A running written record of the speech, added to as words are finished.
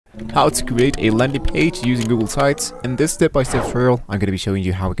How to create a landing page using Google Sites. In this step-by-step tutorial, I'm going to be showing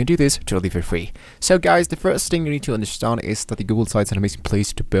you how we can do this totally for free. So guys, the first thing you need to understand is that the Google Sites are an amazing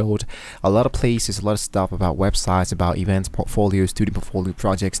place to build a lot of places, a lot of stuff about websites, about events, portfolios, student portfolio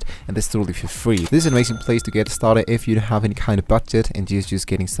projects, and this totally for free. This is an amazing place to get started if you don't have any kind of budget and just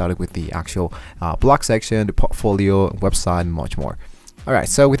getting started with the actual blog section, the portfolio, website, and much more. Alright,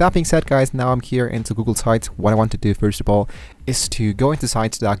 so with that being said guys, now I'm here into Google Sites. What I want to do first of all is to go into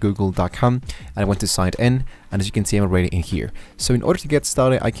sites.google.com and I want to sign in, and as you can see I'm already in here. So in order to get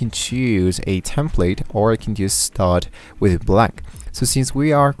started, I can choose a template or I can just start with a blank. So since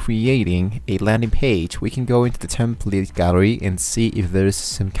we are creating a landing page, we can go into the template gallery and see if there's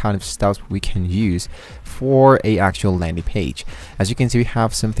some kind of stuff we can use for a actual landing page. As you can see, we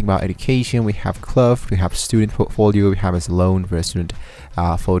have something about education, we have club, we have student portfolio, we have a loan for a student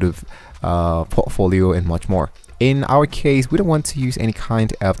photo portfolio, and much more. In our case, we don't want to use any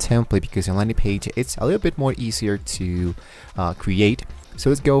kind of template because a landing page it's a little bit more easier to create. So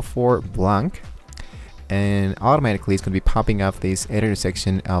let's go for blank, and automatically it's going to be popping up this editor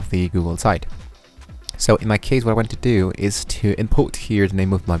section of the Google site. So in my case, what I want to do is to import here the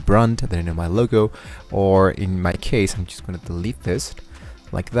name of my brand, the name of my logo, or in my case, I'm just going to delete this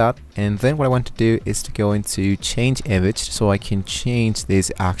like that. And then what I want to do is to go into change image, so I can change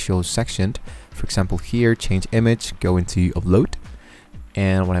this actual section. For example, here, change image, go into upload.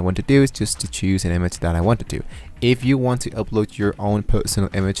 And what I want to do is just to choose an image that I want to do. If you want to upload your own personal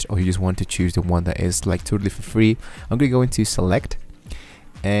image, or you just want to choose the one that is like totally for free, I'm going to go into select.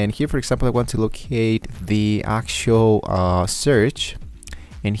 And here, for example, I want to locate the actual search.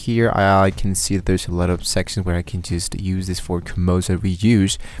 And here I can see that there's a lot of sections where I can just use this for composer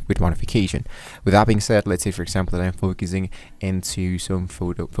reuse with modification. With that being said, let's say for example that I'm focusing into some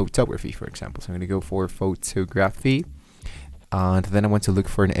photography, for example. So I'm going to go for photography. And then I want to look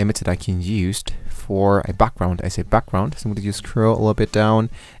for an image that I can use for a background. I say background, so I'm going to just scroll a little bit down,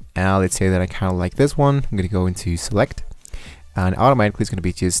 and let's say that I kind of like this one. I'm going to go into select, and automatically it's going to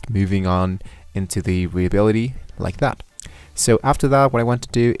be just moving on into the readability like that. So after that, what I want to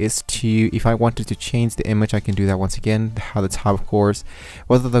do is to, if I wanted to change the image, I can do that once again. How the type, of course,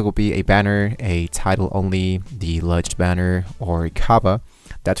 whether that will be a banner, a title only, the large banner, or a cover.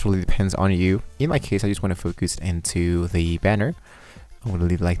 That really depends on you. In my case, I just want to focus into the banner. I'm going to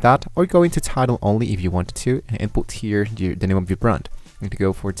leave it like that, or go into title only if you wanted to, and input here the name of your brand. I'm going to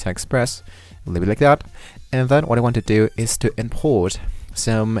go for TextPress, leave it like that. And then what I want to do is to import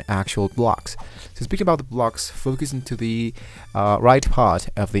some actual blocks. So speaking about the blocks, focus into the right part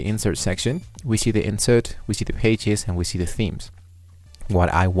of the insert section. We see the insert, we see the pages, and we see the themes. What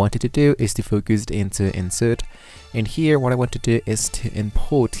I wanted to do is to focus into insert, and here what I want to do is to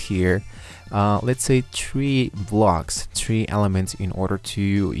import here let's say 3 blocks, 3 elements in order to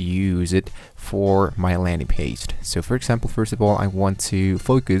use it for my landing page. So for example, first of all, I want to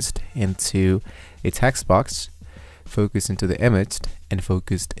focus into a text box, focus into the image, and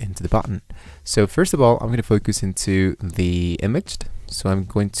focused into the button. So first of all, I'm going to focus into the image. So I'm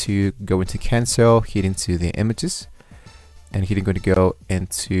going to go into cancel, hit into the images, and here I'm going to go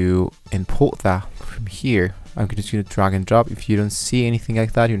into import that from here. I'm just going to drag and drop. If you don't see anything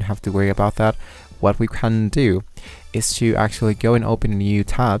like that, you don't have to worry about that. What we can do is to actually go and open a new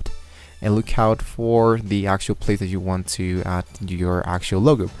tab and look out for the actual place that you want to add your actual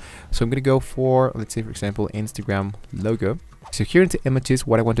logo. So I'm going to go for, let's say for example, Instagram logo. So here into images,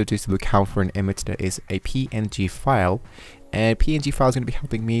 what I want to do is to look out for an image that is a PNG file. And PNG file is going to be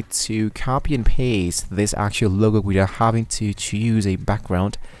helping me to copy and paste this actual logo without having to choose a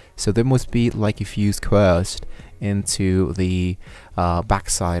background. So there must be like a few squares into the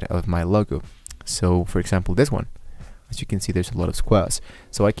backside of my logo. So for example, this one, as you can see, there's a lot of squares.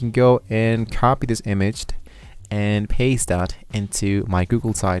 So I can go and copy this image and paste that into my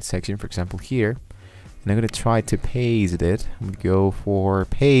Google Sites section, for example here. And I'm going to try to paste it. I'm going to go for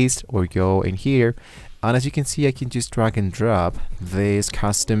paste or go in here. And as you can see, I can just drag and drop this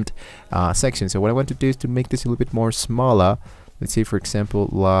custom section. So what I want to do is to make this a little bit more smaller. Let's say for example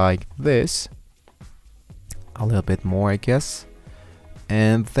like this, a little bit more I guess.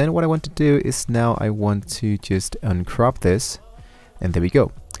 And then what I want to do is now I want to just uncrop this, and there we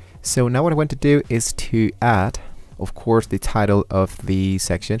go. So now what I want to do is to add, of course, the title of the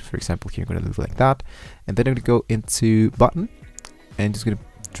section. For example, here I'm going to leave it like that, and then I'm going to go into button and just going to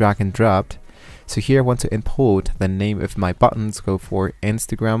drag and drop. So here I want to import the name of my buttons. Go for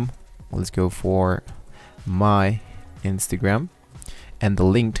Instagram. Let's go for my Instagram, and the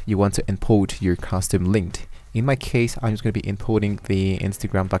link you want to import your custom link. In my case, I'm just going to be importing the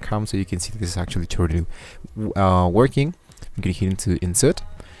Instagram.com, so you can see this is actually totally working. I'm going to hit into insert,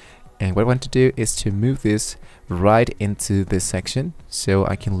 And what I want to do is to move this right into this section, so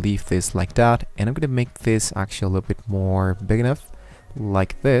I can leave this like that, and I'm going to make this actually a little bit more big enough,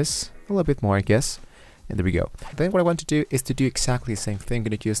 like this, a little bit more I guess, and there we go. Then what I want to do is to do exactly the same thing. I'm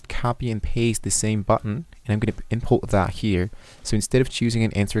going to just copy and paste the same button, and I'm going to import that here. So instead of choosing an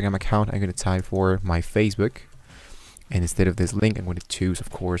Instagram account, I'm going to type for my Facebook. And instead of this link, I'm going to choose, of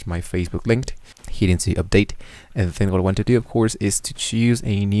course, my Facebook link, hit into update. And then what I want to do, of course, is to choose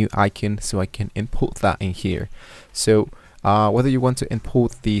a new icon so I can import that in here. So whether you want to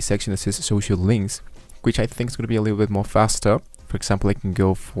import the section that says social links, which I think is going to be a little bit more faster. For example, I can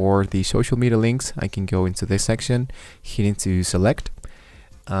go for the social media links. I can go into this section, hit into select.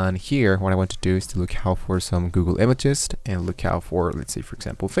 And here, what I want to do is to look out for some Google images and look out for, let's say, for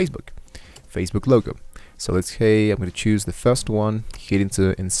example, Facebook logo. So let's say I'm going to choose the first one, hit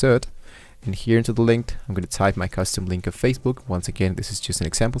into insert, and here into the link, I'm going to type my custom link of Facebook. Once again, this is just an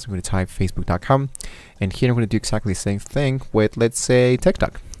example, so I'm going to type facebook.com, and here I'm going to do exactly the same thing with, let's say,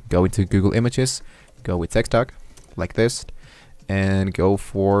 TikTok. Go into Google Images, go with TikTok, like this, and go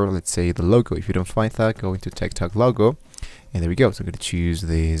for, let's say, the logo. If you don't find that, go into TikTok logo, and there we go. So I'm going to choose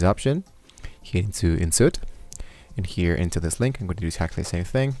this option, hit into insert, and here into this link, I'm going to do exactly the same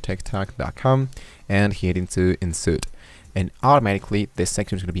thing, tiktok.com, and hit into insert. And automatically, this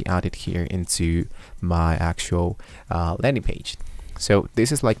section is going to be added here into my actual landing page. So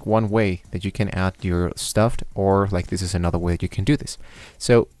this is like one way that you can add your stuff, or like this is another way that you can do this.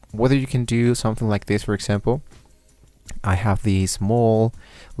 So whether you can do something like this, for example, I have the small,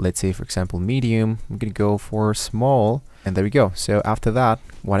 let's say for example medium, I'm gonna go for small, and there we go. So after that,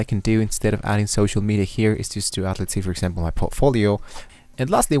 what I can do instead of adding social media here is just to add, let's say for example, my portfolio. And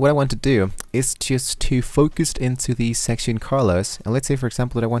lastly, what I want to do is just to focus into the section colors, and let's say for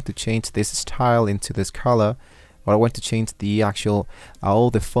example that I want to change this style into this color, or I want to change the actual all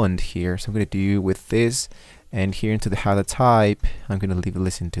the font here. So I'm going to do with this, and here into the header type, I'm going to leave it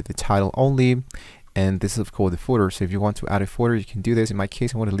listen to the title only. And this is of course the footer, so if you want to add a footer, you can do this. In my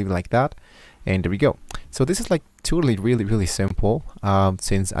case, I want to leave it like that, and there we go. So this is like totally really simple,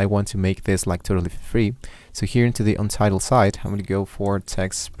 since I want to make this like totally free. So here into the untitled site, I'm going to go for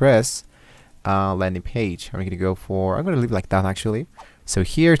TextPress landing page. I'm going to leave it like that actually. So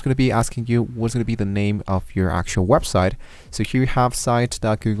here it's going to be asking you what's going to be the name of your actual website. So here you have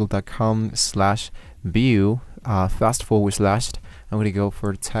site.google.com/view // I'm going to go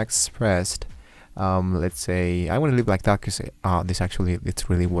for TextPress. Let's say I want to leave it like that because this actually it's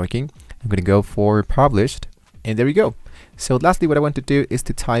really working. I'm going to go for published, and there we go. So lastly, what I want to do is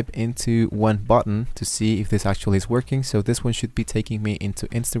to type into one button to see if this actually is working. So this one should be taking me into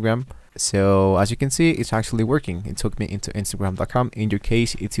Instagram. So as you can see, it's actually working. It took me into Instagram.com. In your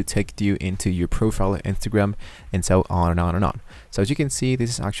case, it will take you into your profile on Instagram, and so on and on and on. So as you can see, this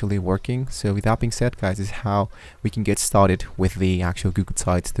is actually working. So with that being said, guys, this is how we can get started with the actual Google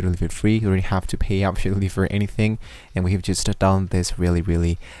Sites totally for free. You don't have to pay absolutely for anything, and we have just done this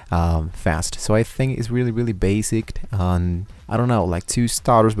really fast. So I think it's really basic. I don't know, like 2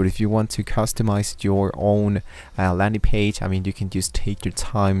 starters, but if you want to customize your own landing page, I mean, you can just take your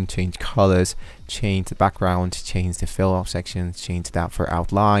time, change colors, change the background, change the fill-up sections, change that for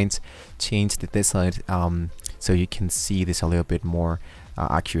outlines, change the design, so you can see this a little bit more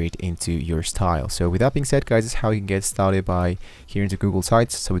accurate into your style. So with that being said, guys, this is how you can get started by here into Google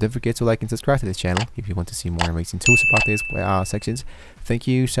Sites. So don't forget to like and subscribe to this channel if you want to see more amazing tools about these sections. Thank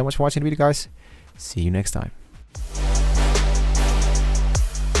you so much for watching the video, guys. See you next time.